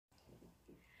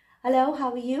Hello,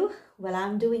 how are you? Well,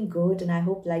 I'm doing good and I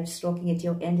hope life's rocking at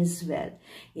your end as well.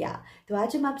 Yeah, तो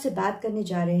आज हम आपसे बात करने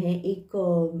जा रहे हैं एक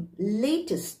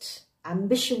latest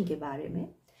ambition के बारे में.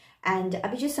 And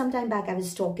abhi just some time back, I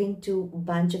was talking to a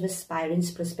bunch of aspirants,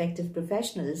 prospective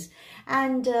professionals,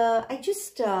 and I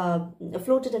just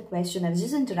floated a question. I was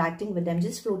just interacting with them,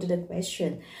 just floated a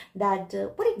question that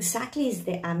what exactly is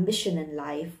their ambition in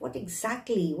life? What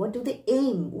do they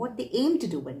aim? What they aim to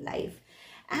do in life?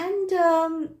 And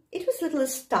it was a little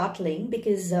startling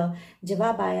because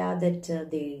jawab aaya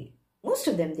that most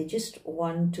of them, they just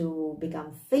want to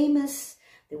become famous.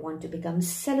 They want to become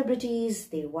celebrities.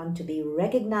 They want to be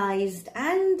recognized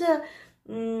and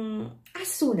as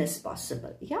soon as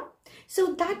possible. Yeah.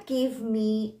 So that gave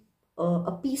me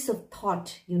a piece of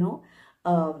thought,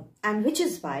 and which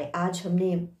is why आज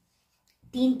हमने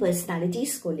 3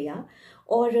 personalities को लिया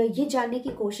और ये जानने की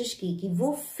कोशिश की कि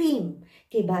वो फेम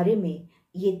के बारे में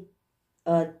ये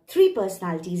 3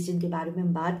 पर्सनालिटीज जिनके बारे में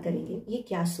हम बात करेंगे ये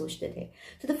क्या सोचते थे.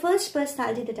 So the first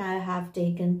personality that I have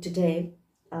taken today,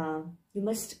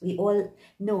 we all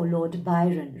know Lord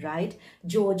Byron, right?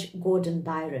 George Gordon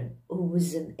Byron, who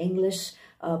was an English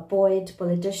poet,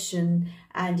 politician,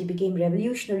 and he became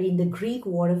revolutionary in the Greek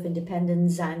War of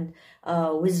Independence and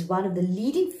was one of the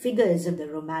leading figures of the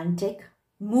Romantic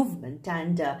movement.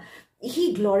 And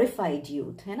he glorified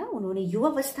youth, है ना. उन्होंने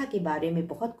युवावस्था के बारे में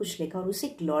बहुत कुछ लिखा और उसे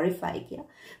ग्लोरीफाई किया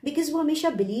बिकॉज वो हमेशा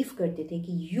बिलीव करते थे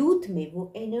कि यूथ में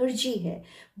वो एनर्जी है,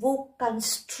 वो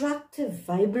कंस्ट्रक्टिव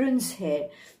वाइब्रेंस है,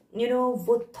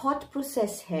 वो थॉट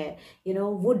प्रोसेस है,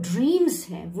 वो ड्रीम्स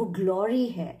हैं, वो ग्लोरी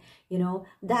है,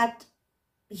 that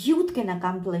youth can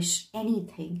accomplish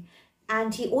anything.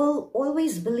 And he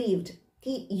always believed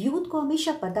कि यूथ को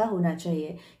हमेशा पता होना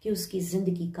चाहिए कि उसकी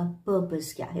जिंदगी का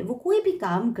पर्पस क्या है. वो कोई भी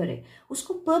काम करे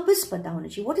उसको पर्पस पता होना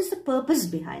चाहिए. What is the purpose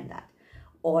behind that?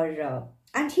 और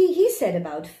and he said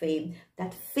about fame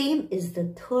that fame is the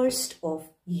thirst of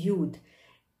youth,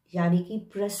 यानी कि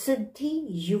प्रसिद्धि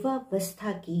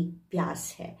युवावस्था की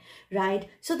प्यास है. Right.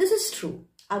 So this is true.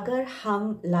 अगर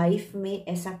हम लाइफ में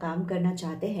ऐसा काम करना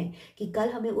चाहते हैं कि कल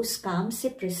हमें उस काम से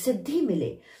प्रसिद्धि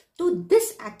मिले, तो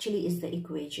this actually is the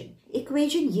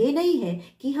equation ये नहीं है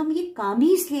कि हम ये काम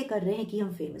ही इसलिए कर रहे हैं कि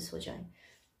हम फेमस हो जाएं.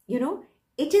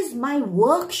 It is my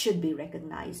work should be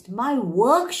recognized. My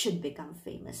work should become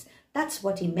famous. That's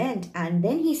what he meant. And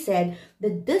then he said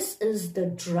that this is the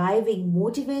driving,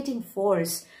 motivating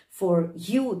force for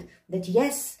youth, that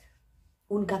yes,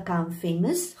 unka kaam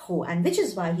famous ho. And which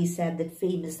is why he said that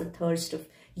fame is the thirst of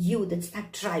youth. It's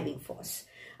that driving force.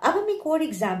 अब हम एक और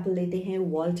example लेते हैं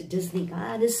Walt Disney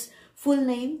का. And his full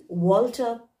name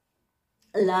Walter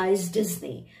Elias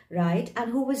Disney, right?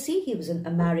 And who was he? He was an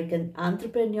American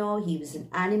entrepreneur. He was an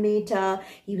animator.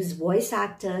 He was voice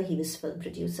actor. He was film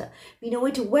producer. We know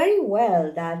it very well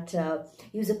that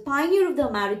he was a pioneer of the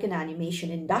American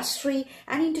animation industry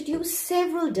and introduced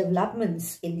several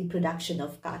developments in the production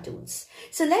of cartoons.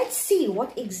 So let's see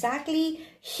what exactly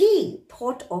he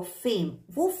thought of fame.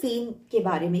 वो fame के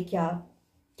बारे में क्या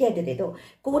कहते थे. तो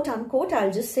quote unquote,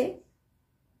 I'll just say,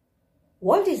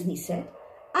 Walt Disney said,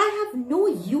 I have no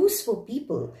use for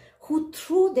people who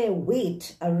throw their weight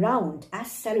around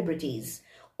as celebrities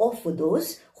or for those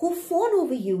who fawn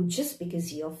over you just because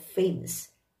you're famous.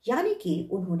 यानी कि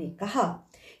उन्होंने कहा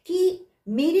कि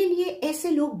मेरे लिए ऐसे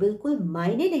लोग बिल्कुल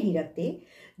मायने नहीं रखते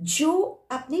जो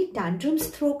अपने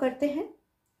टैंट्रम्स थ्रो करते हैं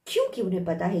क्योंकि उन्हें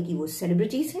पता है कि वो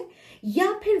सेलिब्रिटीज हैं,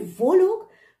 या फिर वो लोग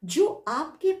जो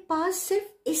आपके पास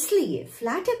सिर्फ इसलिए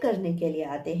फ्लैटर करने के लिए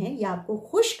आते हैं या आपको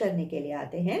खुश करने के लिए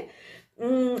आते हैं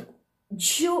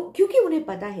जो क्योंकि उन्हें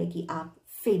पता है कि आप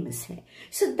फेमस हैं.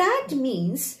 So that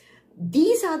means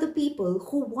these are the people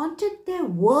who wanted their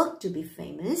work to be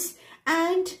famous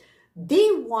and they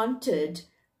wanted,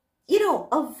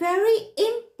 a very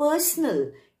impersonal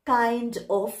kind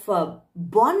of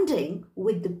bonding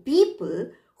with the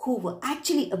people who were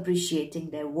actually appreciating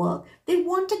their work. They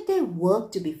wanted their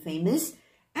work to be famous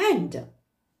and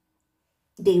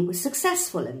they were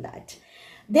successful in that.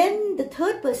 Then the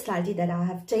third personality that I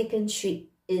have taken, she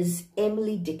is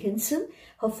Emily Dickinson.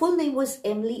 Her full name was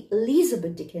Emily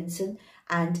Elizabeth Dickinson,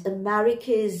 and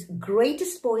America's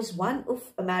greatest poet, one of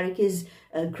America's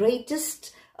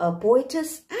greatest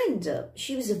poetess, and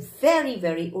she was a very,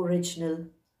 very original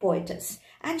poetess.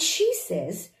 And she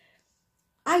says,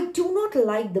 I do not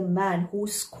like the man who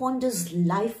squanders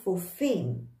life for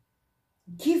fame.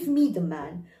 Give me the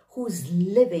man whose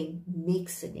living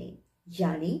makes a name.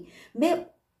 यानी मैं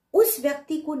उस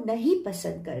व्यक्ति को नहीं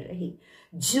पसंद कर रही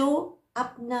जो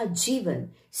अपना जीवन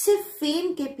सिर्फ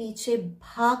फेम के पीछे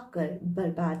भागकर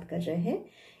बर्बाद कर रहे हैं.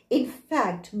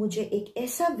 इनफैक्ट मुझे एक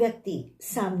ऐसा व्यक्ति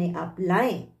सामने आप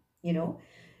लाएं,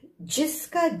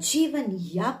 जिसका जीवन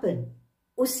यापन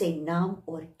उसे नाम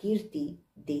और कीर्ति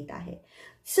देता है.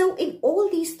 So in all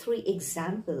these three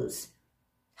examples,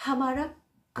 हमारा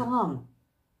काम,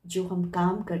 जो हम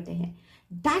काम करते हैं,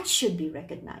 that should be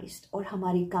recognized, और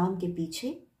हमारे काम के पीछे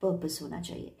पर्पस होना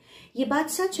चाहिए. ये बात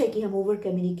सच है कि हम ओवर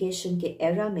कम्युनिकेशन के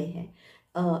एरा में हैं,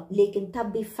 लेकिन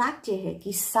तब भी फैक्ट ये है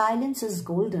कि साइलेंस इज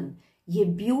गोल्डन. ये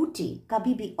ब्यूटी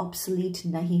कभी भी ऑब्सोलीट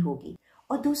नहीं होगी.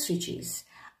 और दूसरी चीज,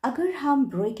 अगर हम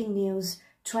breaking news,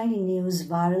 trending news,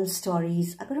 viral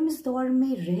stories, अगर हम इस दौर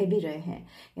में रह भी रहे हैं,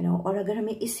 और अगर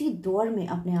हमें इसी दौर में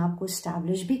अपने आप को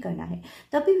स्टैब्लिश भी करना है,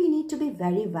 तभी we need to be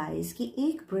very wise कि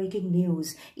एक breaking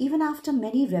news, even after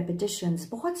many repetitions,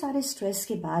 बहुत सारे स्ट्रेस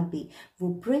के बाद भी वो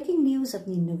ब्रेकिंग न्यूज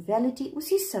अपनी नोवेलिटी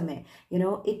उसी समय,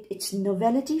 it's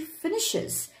novelty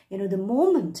finishes the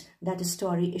moment that a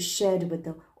story is shared with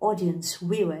the audience,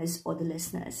 viewers or the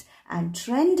listeners. And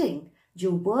trending,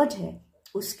 जो word है,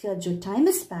 उसका जो टाइम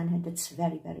स्पैन है, that's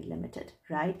very very limited,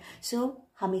 right? So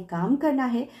हमें काम करना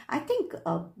है. I think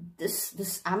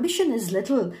this ambition is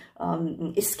little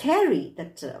scary,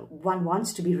 that one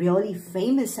wants to be really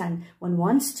famous and one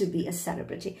wants to be a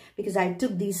celebrity, because I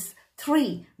took these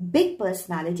three big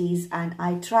personalities and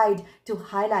I tried to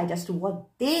highlight as to what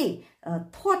they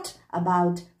thought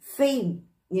about fame.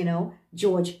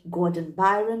 George Gordon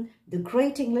Byron, the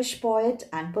great English poet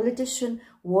and politician,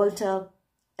 Walter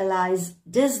Elias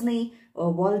Disney,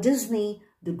 or Walt Disney,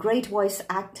 the great voice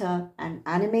actor and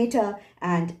animator,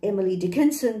 and Emily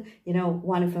Dickinson,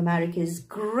 one of America's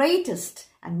greatest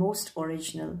and most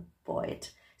original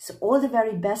poet. So all the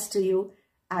very best to you.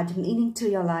 Add meaning to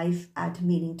your life, add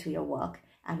meaning to your work.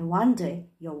 And one day,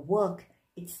 your work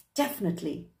is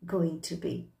definitely going to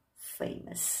be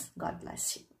famous. God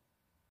bless you.